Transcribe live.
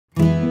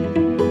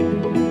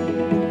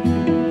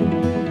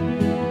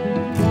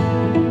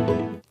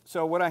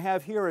So what I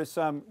have here is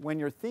when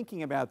you're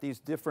thinking about these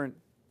different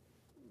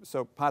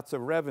pots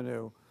of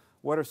revenue,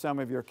 what are some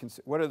of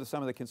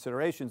the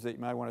considerations that you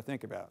might want to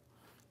think about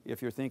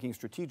if you're thinking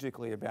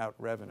strategically about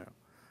revenue?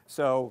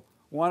 So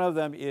one of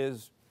them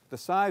is the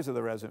size of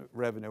the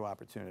revenue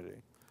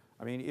opportunity.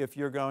 I mean, if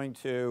you're going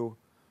to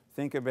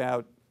think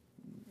about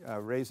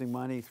raising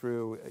money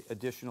through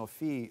additional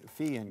fee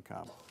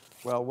income,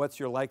 well, what's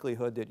your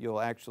likelihood that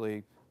you'll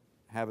actually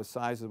have a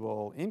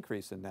sizable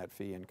increase in that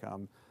fee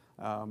income?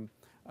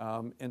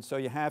 And so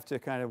you have to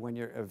kind of, when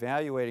you're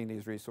evaluating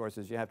these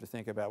resources, you have to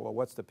think about, well,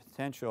 what's the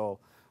potential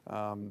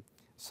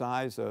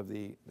size of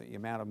the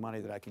amount of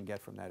money that I can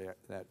get from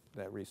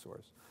that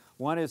resource?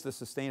 One is the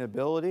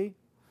sustainability.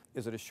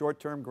 Is it a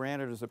short-term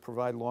grant or does it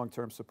provide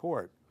long-term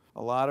support?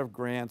 A lot of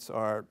grants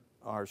are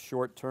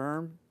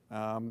short-term,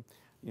 and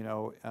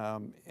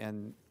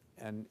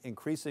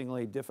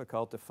increasingly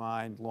difficult to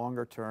find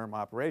longer-term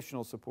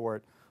operational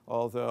support,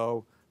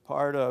 although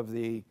part of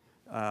the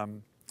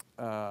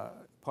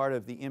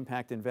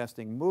impact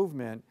investing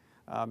movement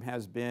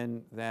has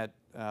been that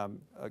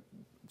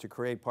to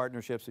create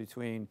partnerships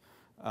between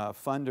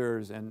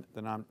funders and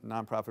the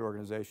nonprofit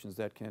organizations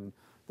that can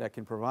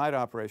provide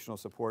operational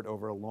support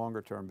over a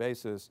longer-term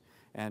basis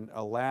and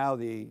allow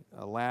the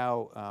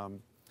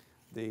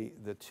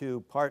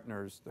two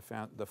partners, the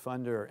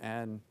funder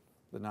and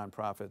the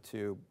nonprofit,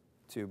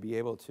 to be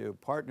able to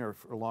partner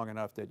for long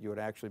enough that you would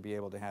actually be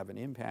able to have an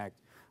impact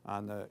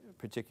on the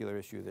particular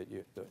issue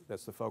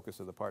that's the focus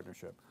of the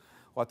partnership.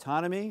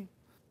 Autonomy,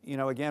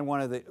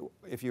 again,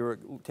 if you're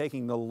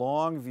taking the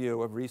long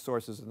view of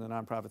resources in the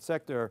nonprofit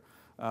sector,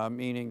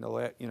 meaning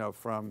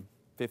from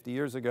 50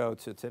 years ago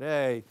to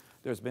today,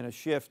 there's been a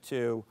shift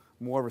to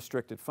more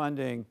restricted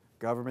funding.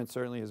 Government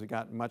certainly has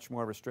gotten much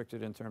more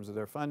restricted in terms of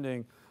their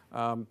funding.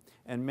 And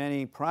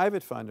many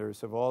private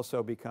funders have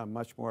also become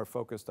much more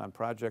focused on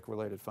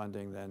project-related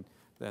funding than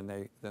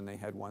they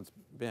had once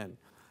been.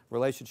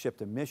 Relationship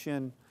to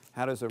mission,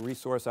 how does a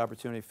resource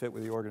opportunity fit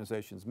with the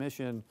organization's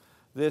mission?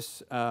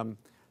 This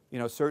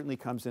certainly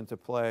comes into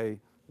play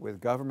with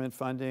government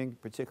funding,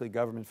 particularly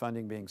government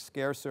funding being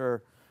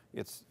scarcer.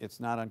 It's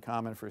not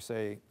uncommon for,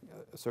 say,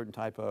 a certain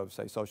type of,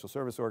 say, social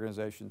service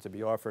organization to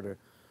be offered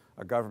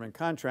a government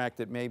contract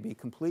that may be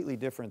completely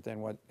different than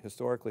what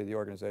historically the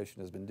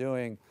organization has been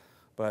doing,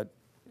 but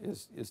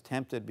is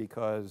tempted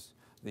because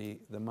the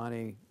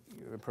money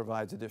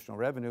provides additional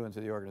revenue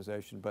into the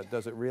organization, but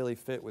does it really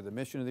fit with the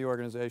mission of the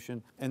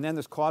organization? And then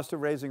this cost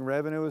of raising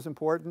revenue is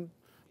important.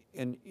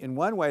 In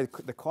one way,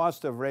 the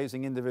cost of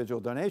raising individual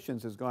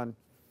donations has gone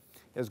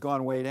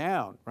way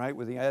down, right?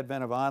 With the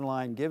advent of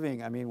online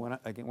giving, I mean, when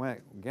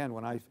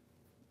I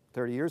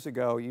 30 years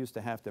ago, used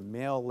to have to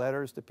mail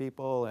letters to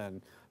people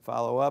and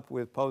follow up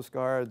with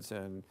postcards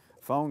and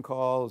phone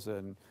calls,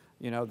 and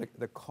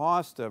the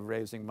cost of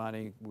raising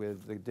money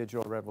with the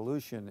digital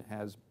revolution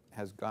has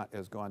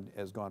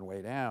gone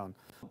way down.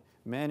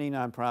 Many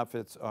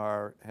nonprofits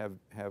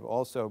have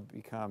also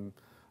become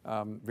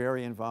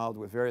very involved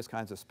with various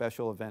kinds of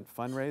special event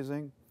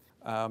fundraising.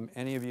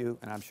 Any of you,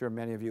 and I'm sure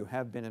many of you,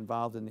 have been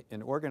involved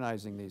in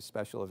organizing these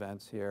special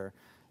events here.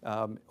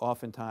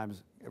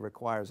 Oftentimes it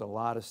requires a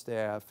lot of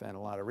staff and a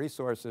lot of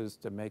resources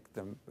to make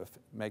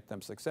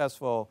them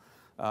successful.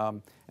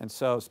 And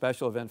so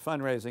special event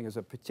fundraising is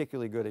a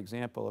particularly good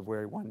example of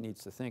where one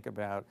needs to think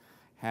about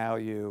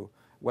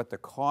what the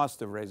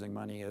cost of raising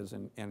money is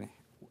and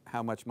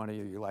how much money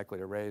are you likely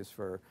to raise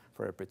for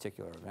a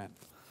particular event.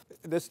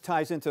 This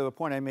ties into the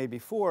point I made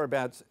before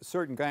about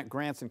certain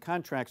grants and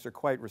contracts are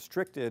quite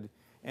restricted,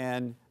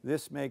 and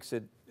this makes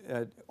it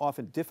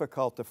often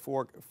difficult to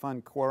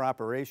fund core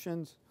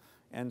operations,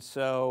 and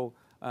so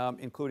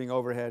including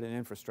overhead and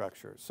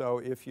infrastructure. So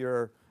if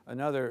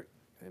another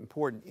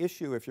important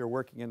issue if you're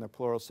working in the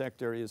plural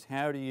sector is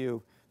how do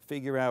you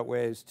figure out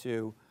ways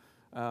to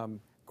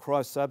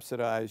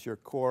cross-subsidize your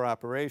core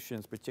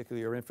operations,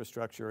 particularly your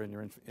infrastructure and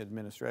your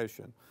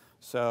administration.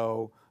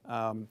 So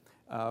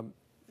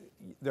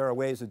there are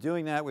ways of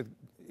doing that with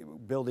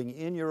building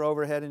in your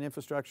overhead and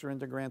infrastructure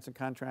into grants and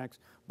contracts,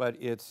 but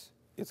it's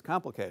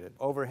complicated.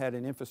 Overhead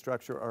and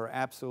infrastructure are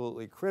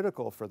absolutely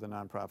critical for the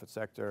nonprofit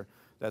sector.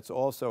 That's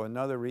also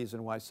another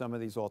reason why some of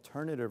these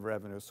alternative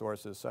revenue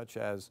sources, such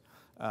as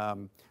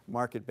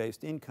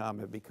market-based income,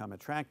 have become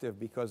attractive,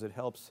 because it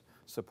helps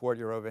support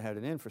your overhead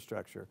and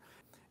infrastructure.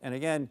 And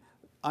again,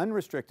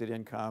 unrestricted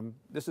income,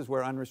 this is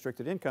where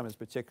unrestricted income is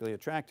particularly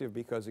attractive,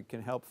 because it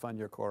can help fund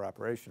your core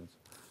operations.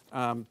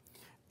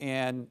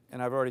 And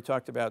I've already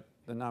talked about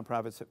the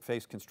nonprofits that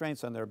face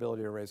constraints on their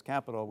ability to raise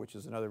capital, which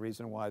is another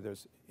reason why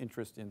there's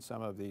interest in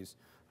some of these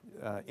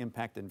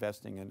impact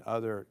investing and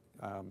other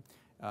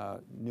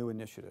new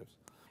initiatives.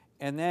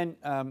 And then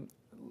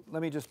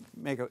let me just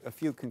make a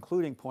few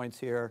concluding points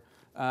here.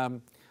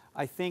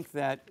 I think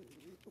that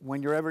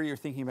whenever you're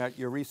thinking about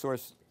your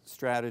resource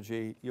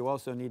strategy, you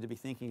also need to be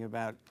thinking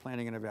about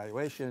planning and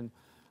evaluation.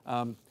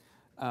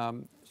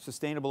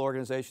 Sustainable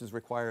organizations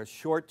require a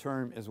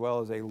short-term as well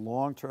as a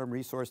long-term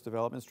resource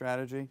development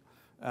strategy.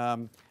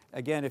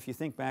 Again, if you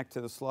think back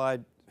to the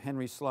slide,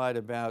 Henry's slide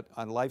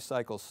on life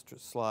cycle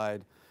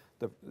slide,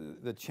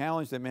 the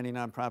challenge that many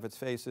nonprofits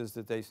face is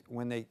that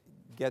when they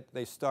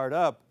start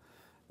up,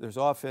 there's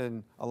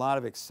often a lot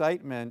of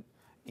excitement,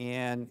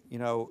 and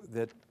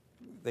that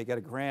they get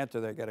a grant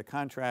or they get a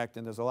contract,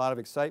 and there's a lot of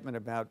excitement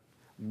about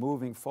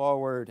moving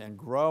forward and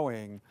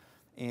growing,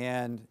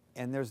 and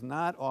there's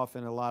not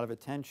often a lot of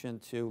attention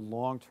to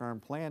long-term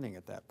planning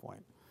at that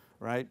point,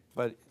 right?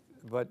 But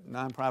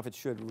nonprofits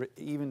should,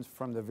 even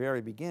from the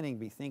very beginning,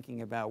 be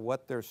thinking about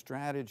what their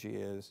strategy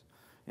is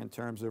in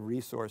terms of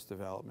resource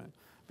development,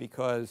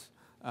 because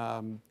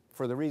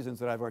for the reasons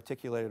that I've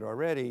articulated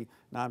already,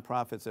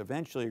 nonprofits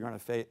eventually are going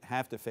to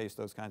have to face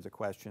those kinds of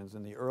questions,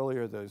 and the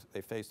earlier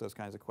they face those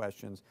kinds of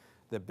questions,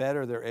 the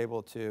better they're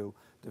able to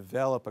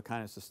develop a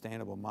kind of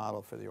sustainable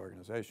model for the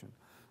organization.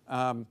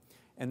 And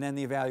then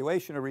the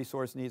evaluation of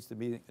resource needs to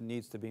be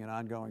on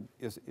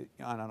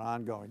an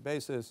ongoing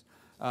basis.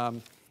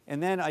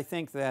 And then I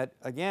think that,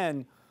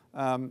 again,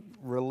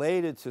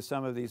 related to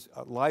some of these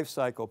life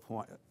cycle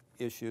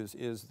issues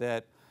is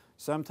that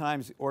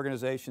sometimes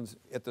organizations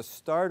at the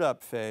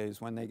startup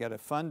phase, when they get a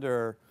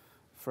funder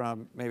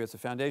from, maybe it's a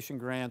foundation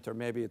grant, or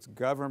maybe it's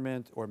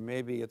government, or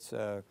maybe it's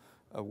a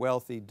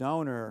wealthy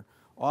donor,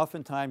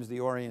 oftentimes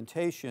the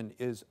orientation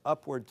is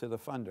upward to the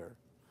funder.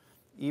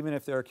 Even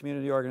if they're a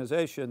community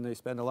organization, they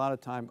spend a lot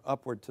of time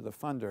upward to the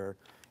funder,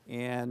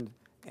 and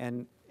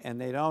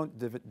they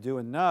don't do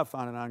enough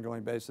on an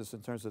ongoing basis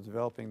in terms of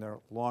developing their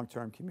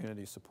long-term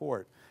community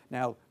support.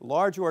 Now,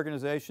 large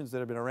organizations that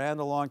have been around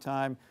a long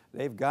time,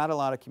 they've got a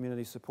lot of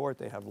community support.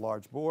 They have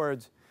large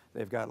boards.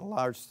 They've got a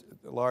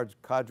large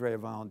cadre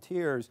of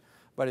volunteers.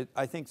 But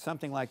I think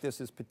something like this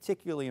is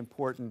particularly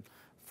important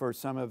for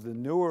some of the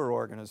newer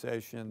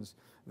organizations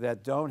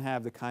that don't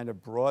have the kind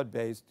of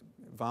broad-based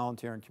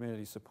volunteer and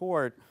community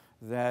support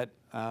that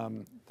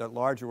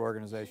larger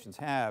organizations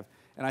have.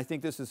 And I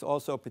think this is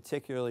also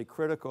particularly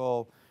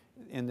critical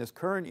in this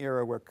current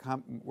era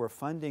where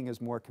funding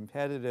is more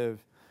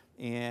competitive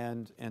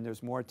and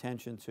there's more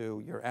attention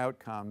to your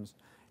outcomes.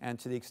 And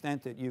to the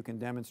extent that you can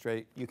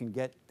demonstrate, you can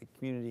get the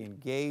community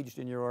engaged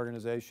in your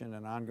organization in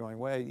an ongoing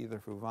way, either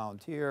through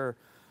volunteer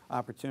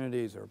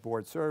opportunities or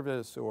board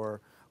service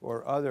or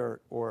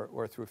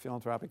through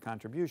philanthropic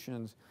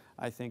contributions,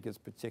 I think is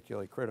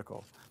particularly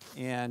critical.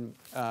 And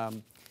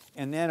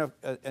then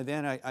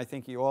I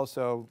think you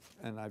also,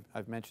 and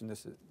I've mentioned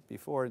this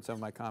before in some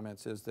of my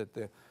comments, is that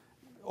there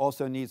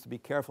also needs to be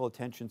careful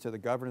attention to the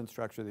governance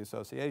structure of the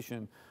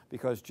association,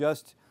 because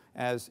just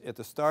as at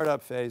the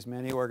startup phase,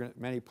 many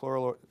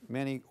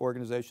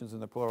organizations in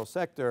the plural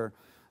sector,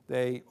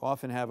 they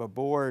often have a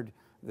board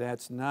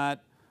that's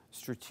not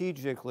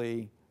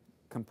strategically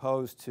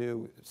composed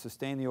to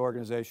sustain the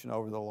organization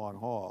over the long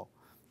haul.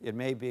 It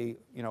may be,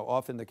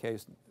 often the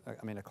case,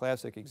 I mean, a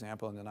classic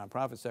example in the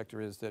nonprofit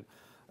sector is that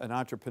an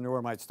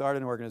entrepreneur might start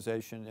an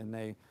organization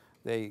and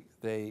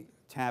they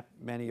tap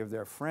many of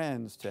their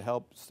friends to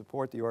help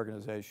support the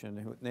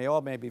organization. They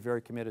all may be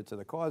very committed to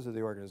the cause of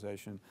the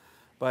organization,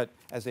 but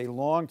as a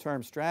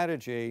long-term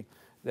strategy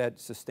that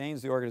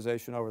sustains the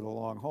organization over the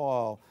long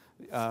haul,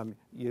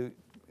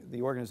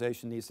 the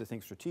organization needs to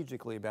think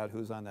strategically about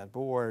who's on that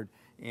board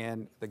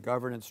and the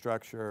governance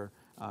structure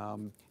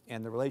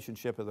and the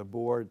relationship of the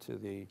board to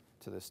the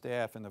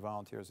staff and the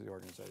volunteers of the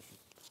organization.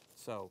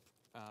 So.